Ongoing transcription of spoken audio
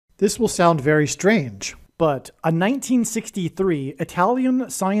This will sound very strange, but a 1963 Italian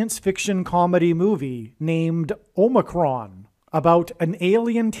science fiction comedy movie named OMICRON about an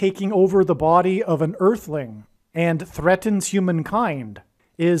alien taking over the body of an earthling and threatens humankind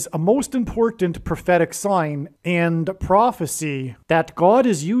is a most important prophetic sign and prophecy that God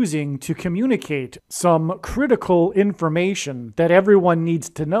is using to communicate some critical information that everyone needs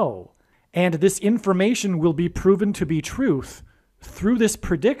to know. And this information will be proven to be truth through this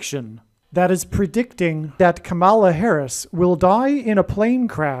prediction that is predicting that Kamala Harris will die in a plane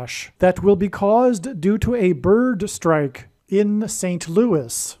crash that will be caused due to a bird strike in St.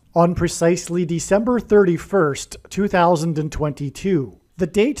 Louis on precisely December 31st, 2022. The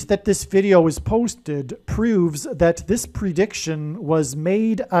date that this video is posted proves that this prediction was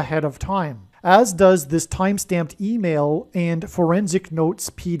made ahead of time, as does this timestamped email and forensic notes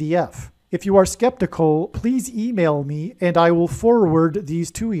PDF. If you are skeptical, please email me and I will forward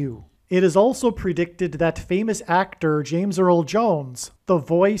these to you. It is also predicted that famous actor James Earl Jones, the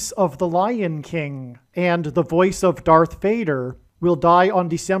voice of the Lion King and the voice of Darth Vader, will die on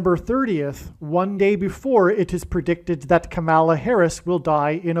December 30th, one day before it is predicted that Kamala Harris will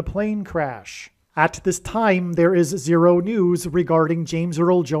die in a plane crash. At this time, there is zero news regarding James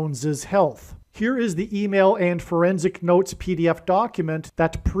Earl Jones's health. Here is the email and forensic notes PDF document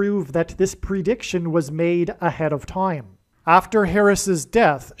that prove that this prediction was made ahead of time. After Harris's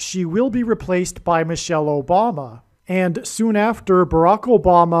death, she will be replaced by Michelle Obama, and soon after, Barack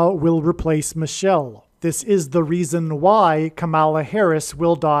Obama will replace Michelle. This is the reason why Kamala Harris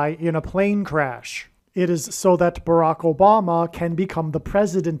will die in a plane crash. It is so that Barack Obama can become the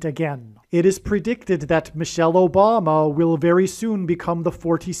president again. It is predicted that Michelle Obama will very soon become the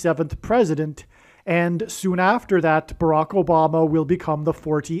 47th president, and soon after that, Barack Obama will become the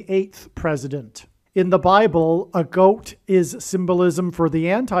 48th president. In the Bible, a goat is symbolism for the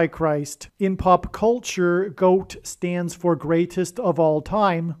Antichrist. In pop culture, goat stands for greatest of all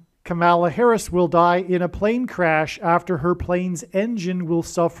time. Kamala Harris will die in a plane crash after her plane's engine will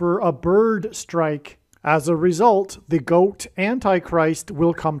suffer a bird strike. As a result, the GOAT Antichrist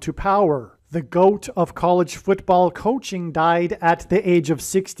will come to power. The GOAT of college football coaching died at the age of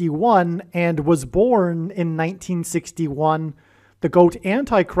 61 and was born in 1961. The GOAT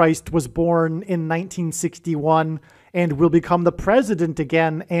Antichrist was born in 1961 and will become the president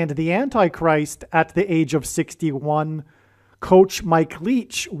again and the Antichrist at the age of 61. Coach Mike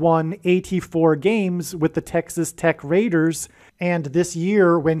Leach won 84 games with the Texas Tech Raiders, and this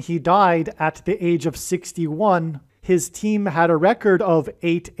year when he died at the age of 61, his team had a record of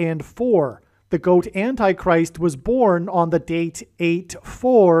 8-4. The GOAT Antichrist was born on the date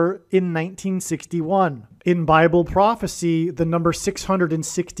 8-4 in 1961. In Bible prophecy, the number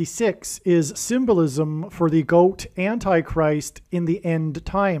 666 is symbolism for the GOAT Antichrist in the end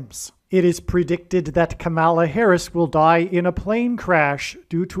times. It is predicted that Kamala Harris will die in a plane crash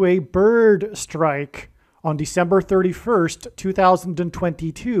due to a bird strike on December 31st,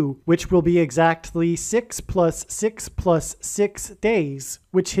 2022, which will be exactly 6 + 6 + 6 days,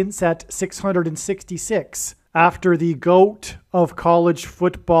 which hints at 666. After the GOAT of college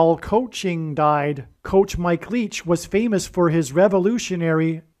football coaching died, Coach Mike Leach was famous for his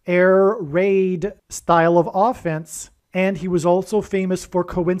revolutionary air raid style of offense, and he was also famous for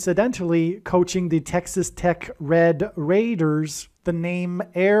coincidentally coaching the Texas Tech Red Raiders. The name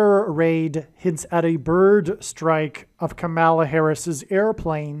Air Raid hints at a bird strike of Kamala Harris's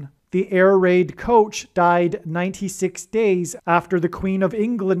airplane. The Air Raid coach died 96 days after the Queen of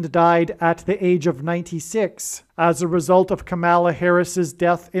England died at the age of 96 as a result of Kamala Harris's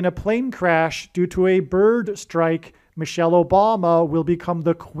death in a plane crash due to a bird strike. Michelle Obama will become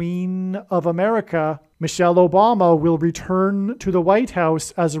the Queen of America. Michelle Obama will return to the White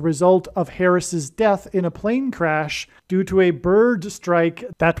House as a result of Harris's death in a plane crash due to a bird strike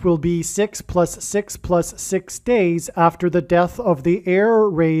that will be 6 + 6 + 6 days after the death of the air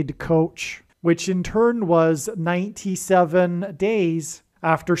raid coach, which in turn was 97 days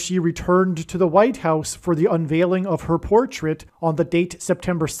after she returned to the White House for the unveiling of her portrait on the date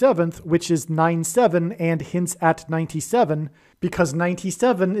September 7th, which is 9/7 and hints at 97, because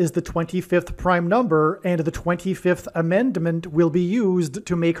 97 is the 25th prime number, and the 25th Amendment will be used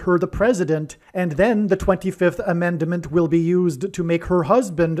to make her the president, and then the 25th Amendment will be used to make her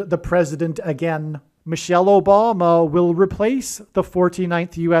husband the president again. Michelle Obama will replace the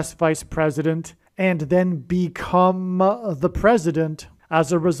 49th U.S. Vice President and then become the president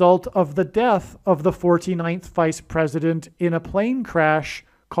as a result of the death of the 49th Vice President in a plane crash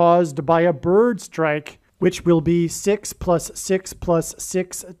caused by a bird strike, which will be 6 + 6 +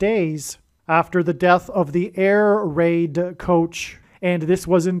 6 days after the death of the air raid coach and this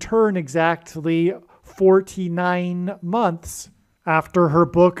was in turn exactly 49 months after her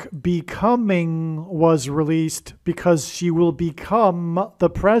book Becoming was released, because she will become the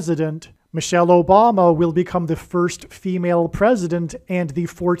president. Michelle Obama will become the first female president and the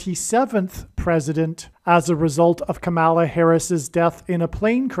 47th president as a result of Kamala Harris's death in a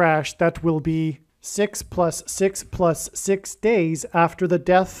plane crash that will be 6 + 6 + 6 days after the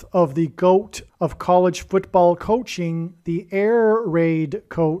death of the GOAT of college football coaching, the air raid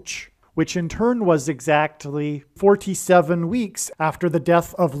coach, which in turn was exactly 47 weeks after the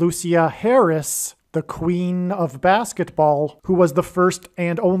death of Lucia Harris, the queen of basketball, who was the first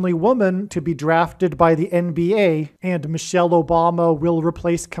and only woman to be drafted by the NBA, and Michelle Obama will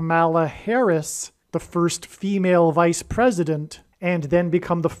replace Kamala Harris, the first female vice president, and then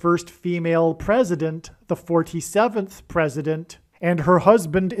become the first female president, the 47th president, and her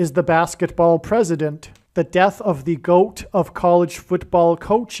husband is the basketball president. The death of the GOAT of college football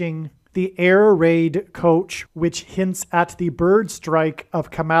coaching, the air raid coach, which hints at the bird strike of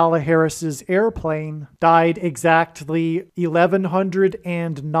Kamala Harris's airplane, died exactly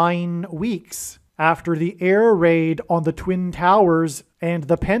 1,109 weeks after the air raid on the Twin Towers and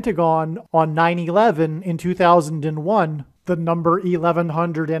the Pentagon on 9/11 in 2001. The number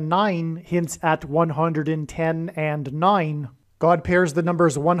 1109 hints at 110 and 9. God pairs the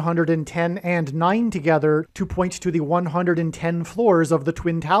numbers 110 and 9 together to point to the 110 floors of the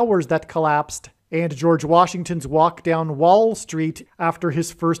Twin Towers that collapsed, and George Washington's walk down Wall Street after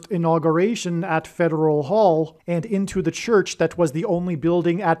his first inauguration at Federal Hall, and into the church that was the only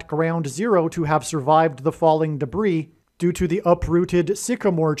building at Ground Zero to have survived the falling debris, due to the uprooted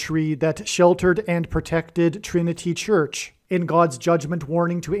sycamore tree that sheltered and protected Trinity Church. In God's judgment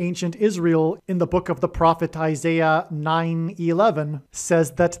warning to ancient Israel in the book of the prophet Isaiah 9:11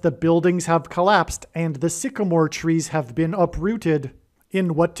 says that the buildings have collapsed and the sycamore trees have been uprooted.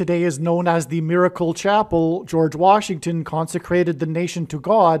 In what today is known as the Miracle Chapel, George Washington consecrated the nation to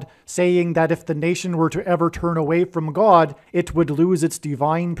God, saying that if the nation were to ever turn away from God, it would lose its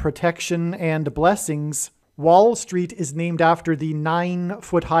divine protection and blessings. Wall Street is named after the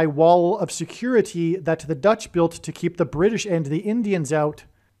 9-foot-high wall of security that the Dutch built to keep the British and the Indians out.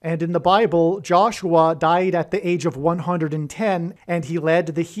 And in the Bible, Joshua died at the age of 110, and he led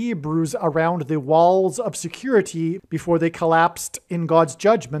the Hebrews around the walls of security before they collapsed in God's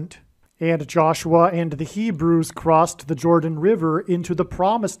judgment. And Joshua and the Hebrews crossed the Jordan River into the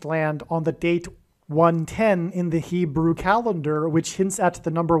Promised Land on the date 110 in the Hebrew calendar, which hints at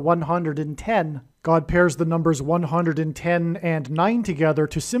the number 110. God pairs the numbers 110 and 9 together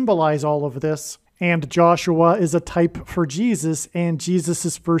to symbolize all of this. And Joshua is a type for Jesus, and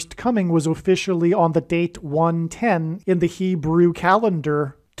Jesus' first coming was officially on the date 110 in the Hebrew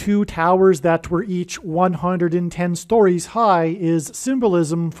calendar. 2 towers that were each 110 stories high is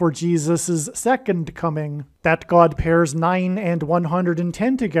symbolism for Jesus' second coming. That God pairs 9 and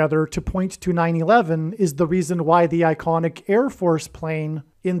 110 together to point to 9/11 is the reason why the iconic Air Force plane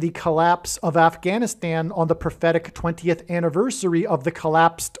in the collapse of Afghanistan on the prophetic 20th anniversary of the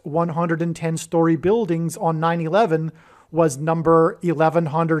collapsed 110-story buildings on 9/11 was number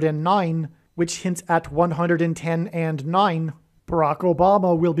 1109, which hints at 110 and 9. Barack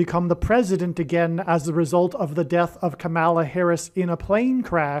Obama will become the president again as a result of the death of Kamala Harris in a plane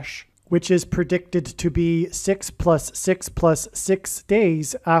crash, which is predicted to be 6 + 6 + 6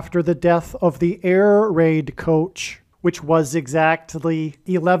 days after the death of the air raid coach, which was exactly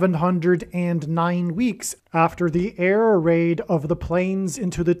 1,109 weeks after the air raid of the planes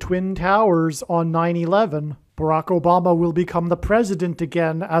into the Twin Towers on 9/11. Barack Obama will become the president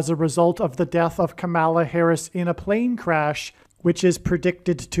again as a result of the death of Kamala Harris in a plane crash, which is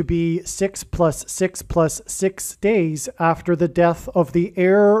predicted to be 6 + 6 + 6 days after the death of the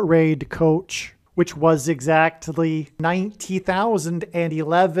air raid coach, which was exactly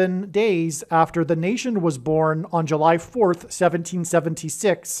 90,011 days after the nation was born on July 4th,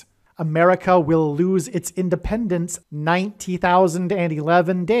 1776. America will lose its independence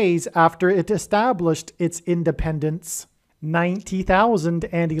 90,011 days after it established its independence.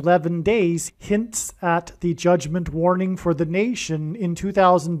 90,011 days hints at the judgment warning for the nation in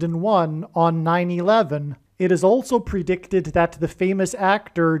 2001 on 9/11. It is also predicted that the famous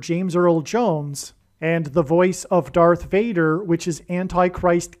actor James Earl Jones and the voice of Darth Vader, which is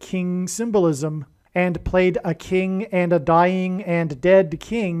Antichrist king symbolism, and played a king and a dying and dead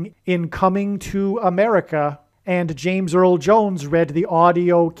king in Coming to America, and James Earl Jones read the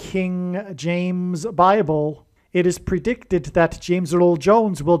audio King James Bible. It is predicted that James Earl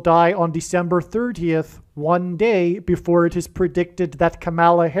Jones will die on December 30th, one day before it is predicted that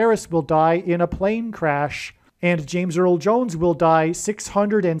Kamala Harris will die in a plane crash. and James Earl Jones will die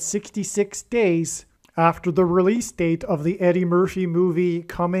 666 days after the release date of the Eddie Murphy movie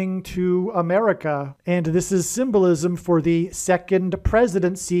Coming to America. And this is symbolism for the second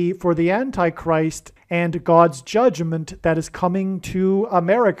presidency for the Antichrist and God's judgment that is coming to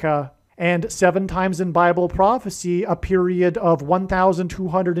America. And 7 times in Bible prophecy, a period of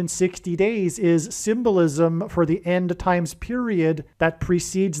 1,260 days is symbolism for the end times period that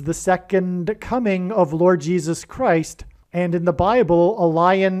precedes the second coming of Lord Jesus Christ. And in the Bible, a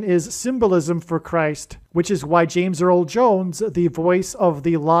lion is symbolism for Christ, which is why James Earl Jones, the voice of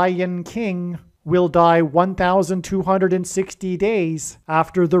the Lion King, will die 1,260 days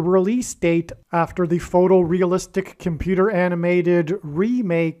after the release date, after the photorealistic computer-animated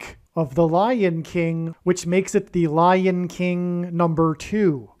remake of The Lion King, which makes it The Lion King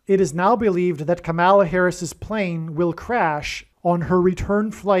 #2. It is now believed that Kamala Harris's plane will crash on her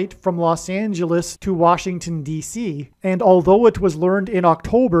return flight from Los Angeles to Washington, D.C. And although it was learned in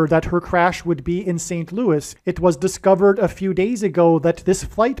October that her crash would be in St. Louis, it was discovered a few days ago that this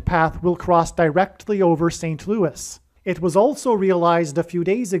flight path will cross directly over St. Louis. It was also realized a few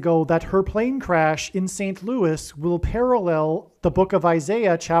days ago that her plane crash in St. Louis will parallel the book of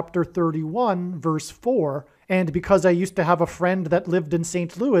Isaiah chapter 31, verse 4, and because I used to have a friend that lived in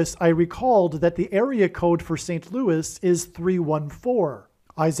St. Louis, I recalled that the area code for St. Louis is 314.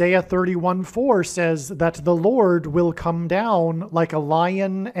 Isaiah 31:4 says that the Lord will come down like a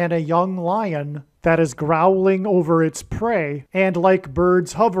lion and a young lion that is growling over its prey, and like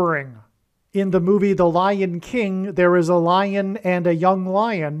birds hovering. In the movie The Lion King, there is a lion and a young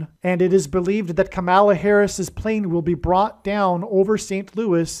lion, and it is believed that Kamala Harris's plane will be brought down over St.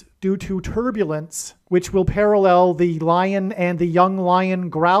 Louis due to turbulence, which will parallel the lion and the young lion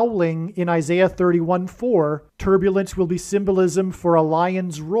growling in Isaiah 31:4. Turbulence will be symbolism for a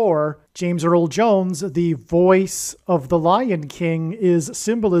lion's roar. James Earl Jones, the voice of the Lion King, is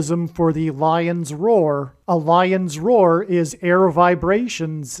symbolism for the lion's roar. A lion's roar is air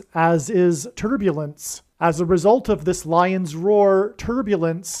vibrations, as is turbulence. As a result of this lion's roar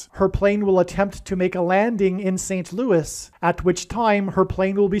turbulence, her plane will attempt to make a landing in St. Louis, at which time her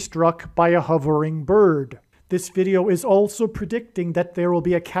plane will be struck by a hovering bird. This video is also predicting that there will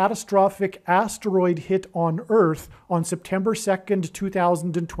be a catastrophic asteroid hit on Earth on September 2nd,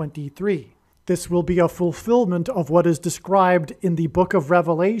 2023. This will be a fulfillment of what is described in the book of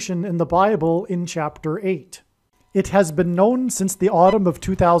Revelation in the Bible in chapter 8. It has been known since the autumn of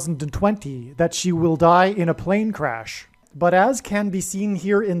 2020 that she will die in a plane crash. But as can be seen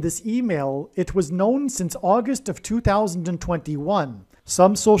here in this email, it was known since August of 2021.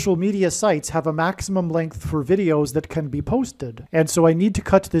 Some social media sites have a maximum length for videos that can be posted, and so I need to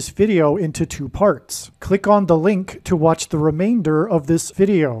cut this video into 2 parts. Click on the link to watch the remainder of this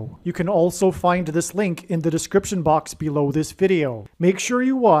video. You can also find this link in the description box below this video. Make sure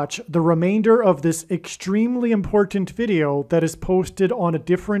you watch the remainder of this extremely important video that is posted on a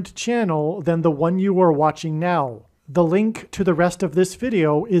different channel than the one you are watching now. The link to the rest of this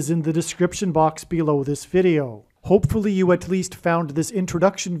video is in the description box below this video. Hopefully you at least found this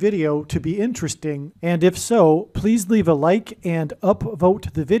introduction video to be interesting, and if so, please leave a like and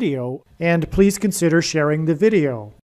upvote the video, and please consider sharing the video.